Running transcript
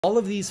All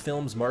of these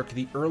films mark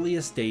the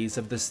earliest days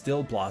of the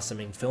still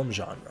blossoming film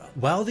genre.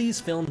 While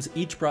these films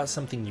each brought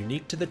something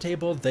unique to the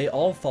table, they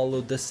all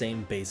followed the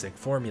same basic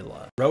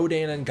formula.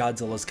 Rodan and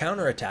Godzilla's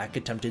counterattack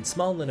attempted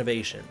small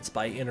innovations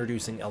by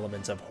introducing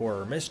elements of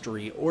horror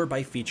mystery or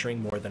by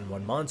featuring more than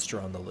one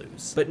monster on the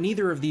loose, but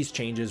neither of these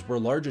changes were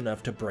large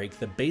enough to break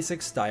the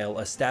basic style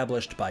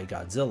established by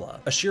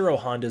Godzilla. Ishiro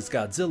Honda's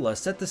Godzilla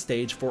set the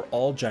stage for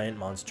all giant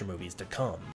monster movies to come.